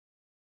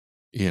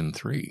In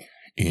 3,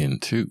 in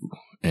 2,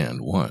 and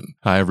 1.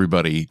 Hi,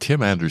 everybody.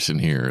 Tim Anderson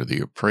here, the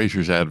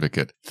Appraiser's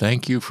Advocate.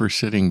 Thank you for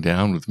sitting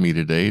down with me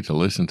today to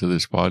listen to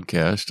this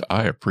podcast.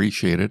 I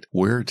appreciate it.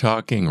 We're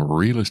talking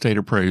real estate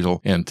appraisal,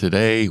 and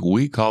today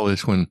we call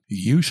this one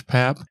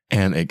USPAP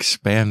and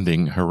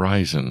Expanding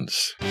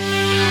Horizons.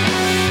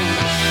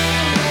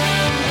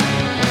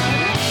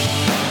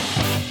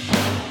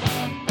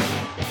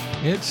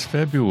 It's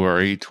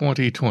February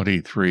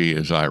 2023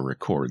 as I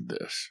record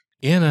this.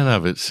 In and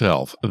of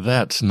itself,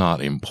 that's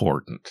not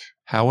important.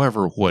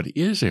 However, what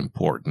is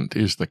important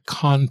is the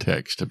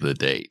context of the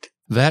date.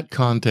 That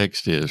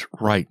context is,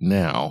 right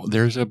now,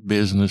 there's a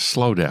business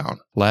slowdown.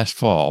 Last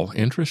fall,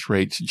 interest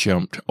rates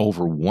jumped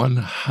over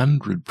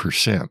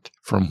 100%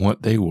 from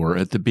what they were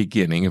at the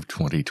beginning of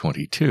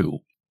 2022.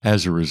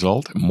 As a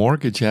result,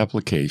 mortgage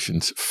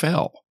applications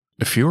fell.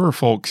 Fewer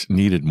folks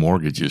needed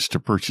mortgages to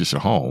purchase a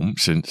home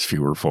since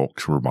fewer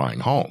folks were buying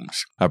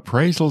homes.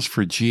 Appraisals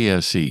for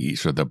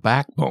GSEs are the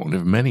backbone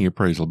of many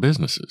appraisal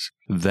businesses.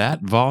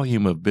 That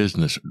volume of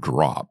business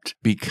dropped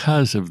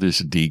because of this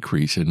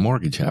decrease in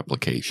mortgage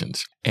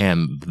applications.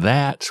 And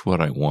that's what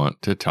I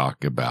want to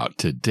talk about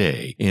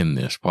today in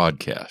this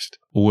podcast.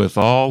 With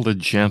all the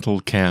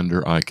gentle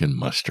candor I can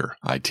muster,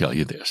 I tell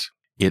you this.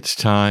 It's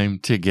time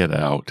to get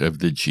out of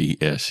the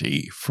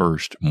GSE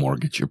first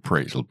mortgage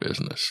appraisal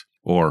business.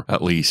 Or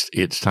at least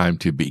it's time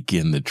to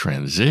begin the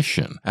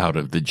transition out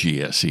of the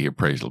GSE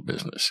appraisal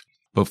business.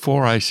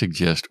 Before I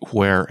suggest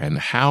where and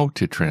how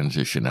to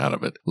transition out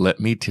of it,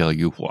 let me tell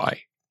you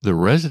why. The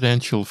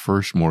residential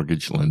first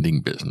mortgage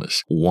lending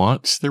business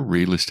wants the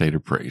real estate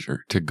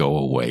appraiser to go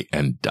away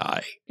and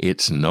die.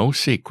 It's no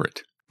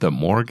secret. The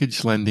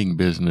mortgage lending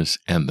business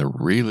and the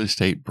real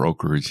estate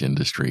brokerage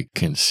industry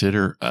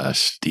consider us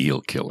steal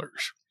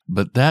killers.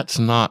 But that's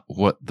not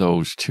what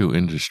those two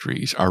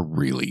industries are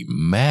really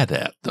mad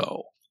at,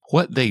 though.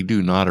 What they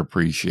do not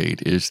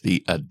appreciate is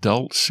the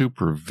adult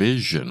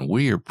supervision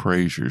we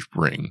appraisers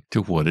bring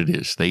to what it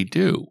is they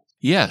do.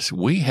 Yes,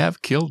 we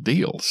have killed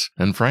deals,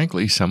 and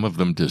frankly, some of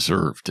them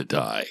deserve to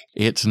die.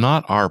 It's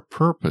not our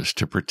purpose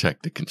to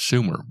protect the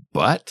consumer,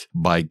 but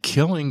by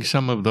killing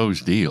some of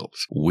those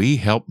deals, we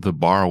help the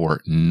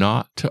borrower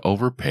not to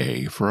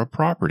overpay for a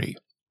property.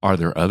 Are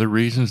there other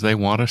reasons they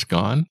want us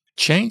gone?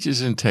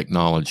 Changes in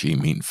technology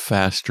mean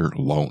faster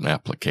loan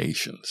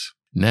applications.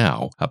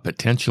 Now, a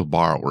potential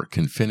borrower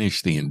can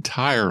finish the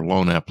entire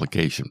loan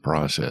application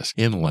process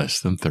in less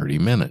than 30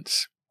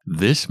 minutes.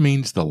 This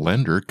means the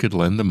lender could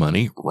lend the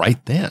money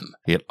right then.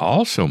 It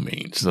also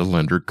means the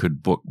lender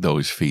could book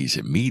those fees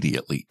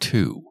immediately,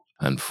 too.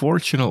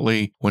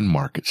 Unfortunately, when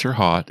markets are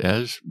hot,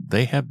 as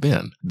they have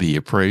been, the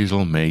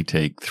appraisal may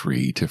take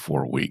 3 to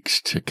 4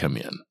 weeks to come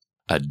in.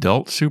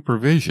 Adult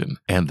supervision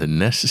and the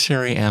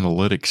necessary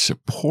analytics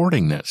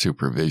supporting that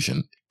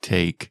supervision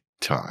take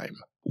time.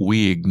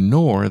 We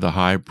ignore the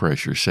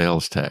high-pressure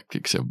sales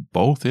tactics of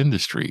both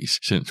industries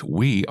since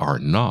we are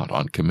not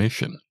on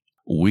commission.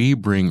 We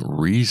bring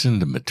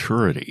reasoned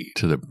maturity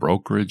to the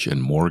brokerage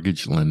and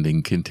mortgage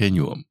lending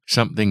continuum,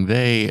 something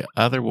they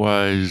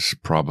otherwise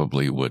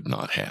probably would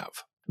not have.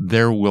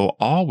 There will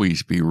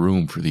always be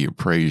room for the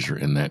appraiser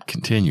in that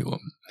continuum.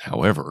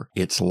 However,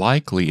 it's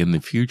likely in the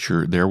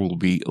future there will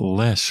be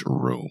less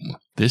room.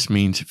 This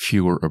means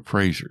fewer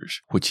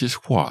appraisers, which is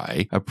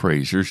why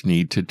appraisers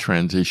need to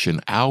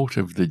transition out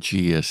of the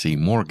GSE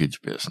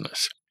mortgage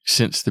business.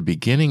 Since the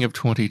beginning of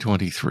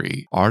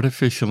 2023,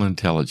 artificial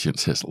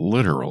intelligence has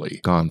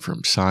literally gone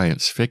from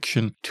science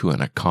fiction to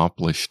an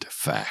accomplished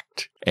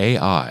fact.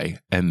 AI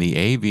and the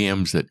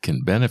AVMs that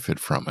can benefit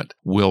from it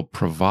will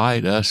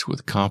provide us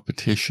with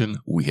competition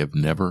we have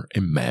never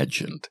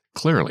imagined.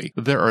 Clearly,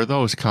 there are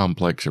those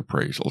complex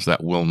appraisals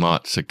that will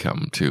not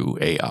succumb to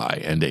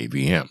AI and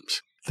AVMs.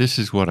 This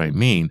is what I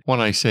mean when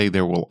I say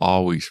there will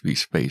always be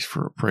space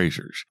for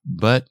appraisers.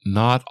 But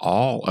not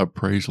all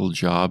appraisal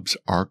jobs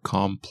are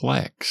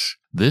complex.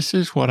 This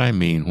is what I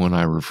mean when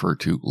I refer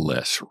to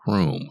less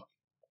room.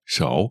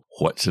 So,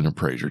 what's an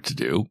appraiser to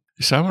do?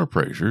 Some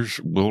appraisers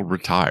will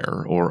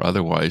retire or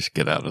otherwise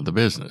get out of the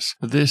business.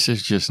 This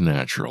is just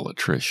natural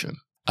attrition.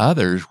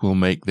 Others will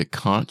make the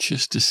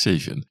conscious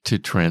decision to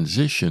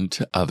transition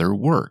to other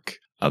work.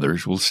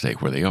 Others will stay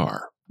where they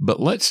are. But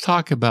let's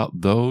talk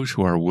about those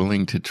who are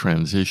willing to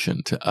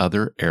transition to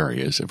other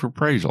areas of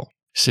appraisal.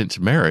 Since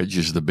marriage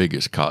is the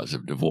biggest cause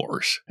of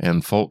divorce,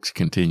 and folks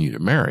continue to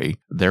marry,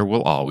 there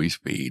will always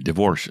be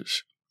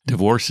divorces.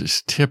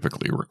 Divorces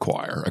typically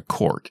require a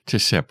court to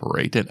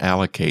separate and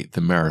allocate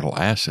the marital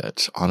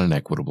assets on an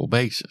equitable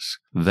basis.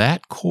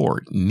 That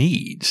court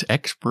needs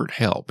expert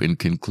help in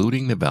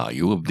concluding the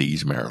value of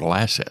these marital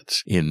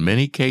assets. In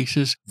many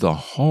cases, the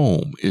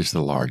home is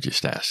the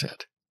largest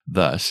asset.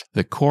 Thus,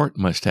 the court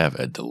must have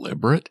a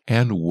deliberate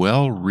and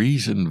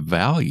well-reasoned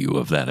value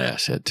of that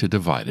asset to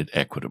divide it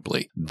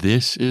equitably.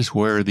 This is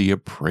where the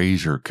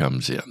appraiser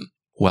comes in.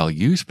 While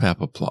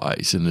USPAP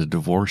applies in the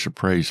divorce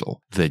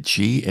appraisal, the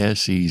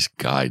GSE's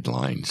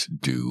guidelines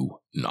do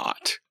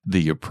not.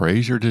 The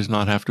appraiser does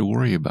not have to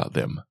worry about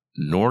them.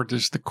 nor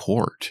does the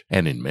court.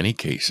 And in many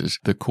cases,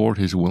 the court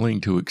is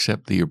willing to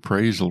accept the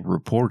appraisal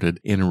reported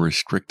in a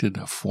restricted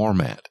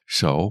format.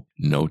 So,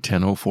 no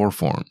 1004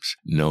 forms,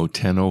 no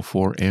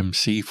 1004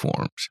 MC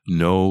forms,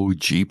 no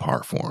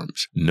GPAR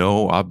forms,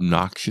 no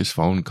obnoxious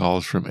phone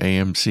calls from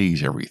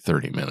AMCs every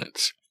 30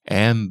 minutes.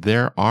 And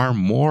there are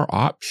more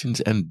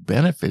options and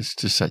benefits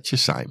to such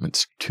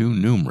assignments, too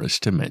numerous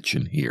to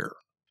mention here.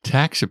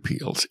 Tax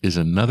appeals is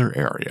another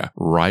area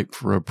ripe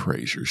for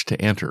appraisers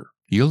to enter.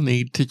 You'll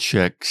need to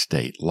check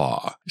state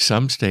law.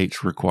 Some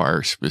states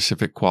require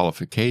specific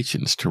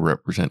qualifications to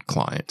represent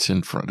clients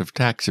in front of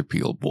tax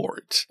appeal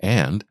boards.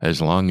 And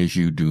as long as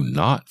you do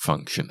not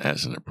function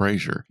as an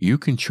appraiser, you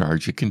can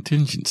charge a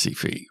contingency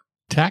fee.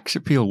 Tax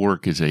appeal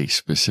work is a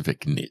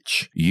specific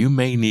niche. You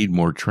may need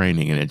more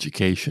training and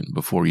education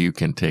before you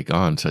can take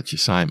on such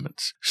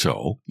assignments.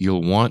 So,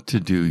 you'll want to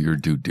do your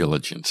due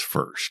diligence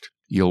first.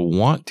 You'll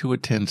want to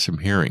attend some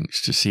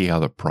hearings to see how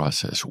the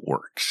process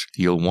works.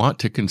 You'll want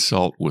to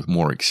consult with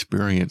more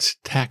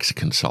experienced tax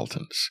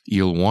consultants.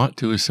 You'll want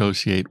to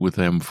associate with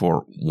them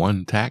for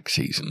one tax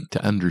season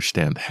to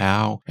understand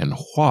how and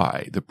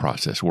why the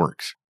process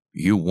works.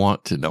 You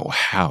want to know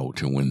how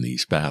to win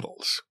these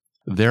battles.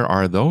 There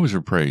are those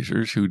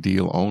appraisers who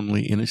deal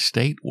only in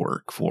estate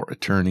work for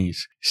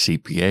attorneys,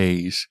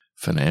 CPAs,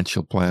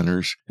 financial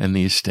planners, and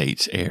the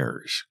estate's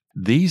heirs.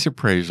 These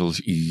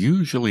appraisals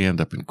usually end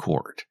up in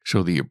court,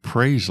 so the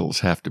appraisals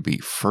have to be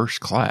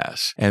first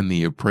class, and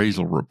the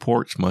appraisal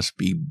reports must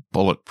be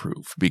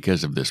bulletproof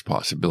because of this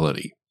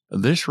possibility.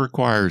 This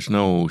requires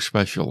no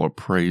special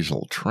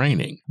appraisal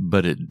training,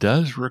 but it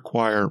does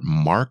require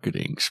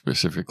marketing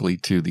specifically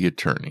to the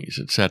attorneys,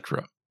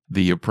 etc.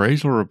 The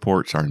appraisal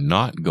reports are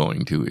not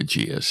going to a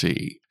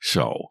GSE,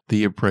 so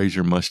the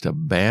appraiser must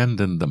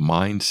abandon the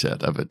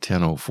mindset of a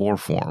 1004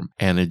 form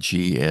and a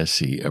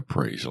GSE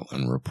appraisal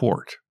and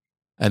report.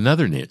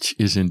 Another niche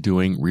is in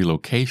doing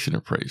relocation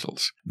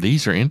appraisals.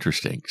 These are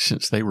interesting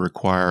since they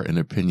require an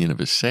opinion of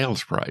a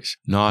sales price,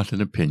 not an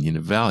opinion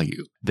of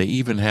value. They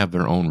even have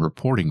their own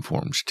reporting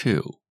forms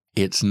too.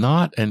 It's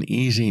not an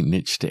easy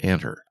niche to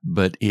enter,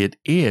 but it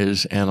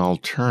is an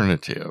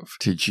alternative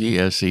to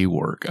GSE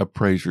work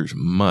appraisers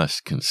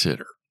must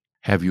consider.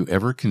 Have you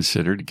ever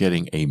considered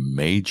getting a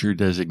major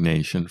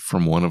designation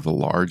from one of the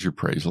large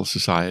appraisal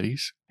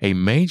societies? A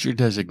major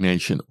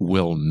designation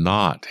will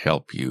not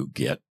help you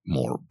get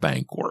more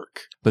bank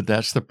work, but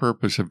that's the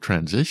purpose of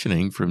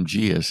transitioning from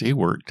GSE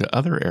work to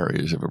other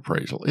areas of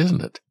appraisal,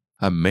 isn't it?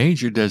 A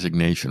major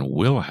designation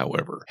will,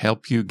 however,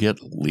 help you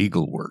get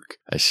legal work,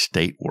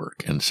 estate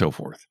work, and so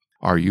forth.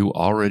 Are you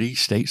already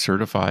state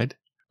certified?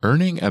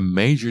 Earning a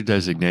major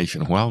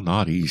designation, while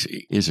not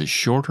easy, is a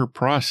shorter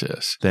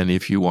process than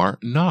if you are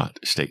not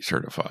state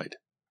certified.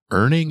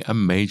 Earning a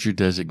major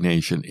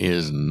designation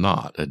is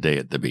not a day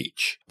at the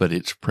beach, but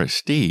its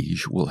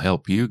prestige will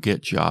help you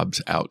get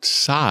jobs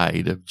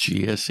outside of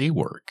GSE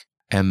work.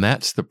 And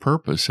that's the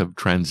purpose of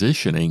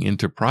transitioning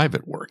into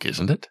private work,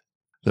 isn't it?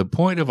 The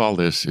point of all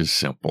this is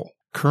simple.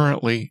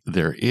 Currently,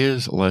 there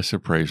is less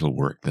appraisal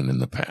work than in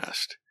the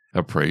past.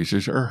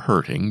 Appraisers are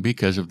hurting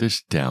because of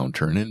this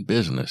downturn in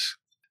business.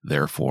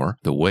 Therefore,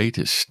 the way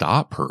to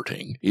stop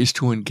hurting is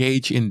to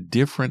engage in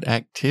different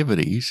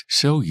activities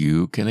so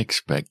you can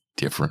expect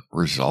different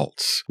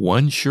results.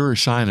 One sure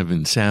sign of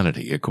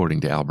insanity,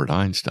 according to Albert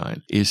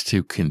Einstein, is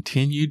to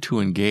continue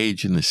to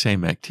engage in the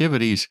same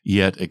activities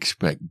yet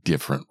expect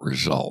different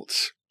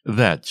results.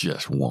 That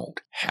just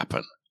won't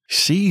happen.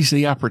 Seize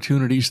the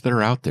opportunities that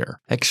are out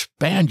there.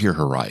 Expand your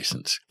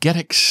horizons. Get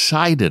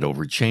excited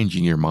over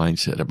changing your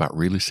mindset about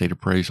real estate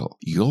appraisal.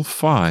 You'll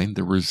find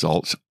the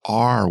results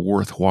are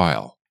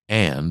worthwhile,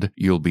 and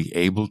you'll be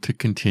able to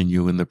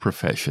continue in the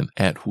profession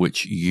at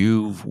which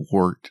you've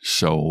worked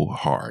so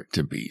hard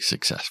to be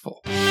successful.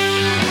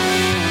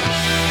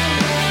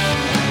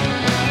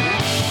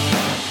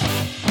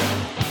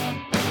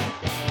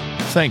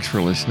 Thanks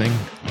for listening.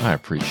 I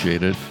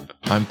appreciate it.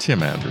 I'm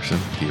Tim Anderson,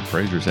 the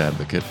Appraiser's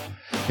Advocate.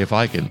 If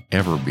I can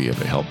ever be of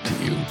help to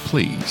you,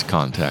 please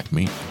contact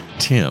me,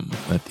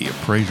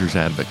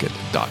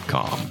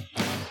 tim@theappraisersadvocate.com.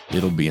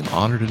 It'll be an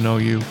honor to know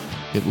you.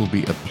 It will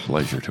be a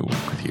pleasure to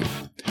work with you.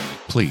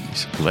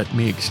 Please let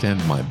me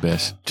extend my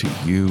best to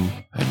you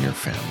and your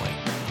family.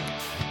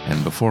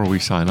 And before we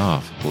sign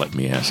off, let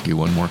me ask you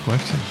one more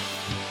question.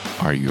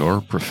 Are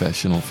your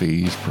professional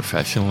fees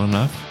professional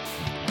enough?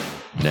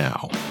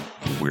 Now,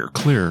 we're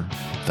clear.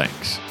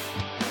 Thanks.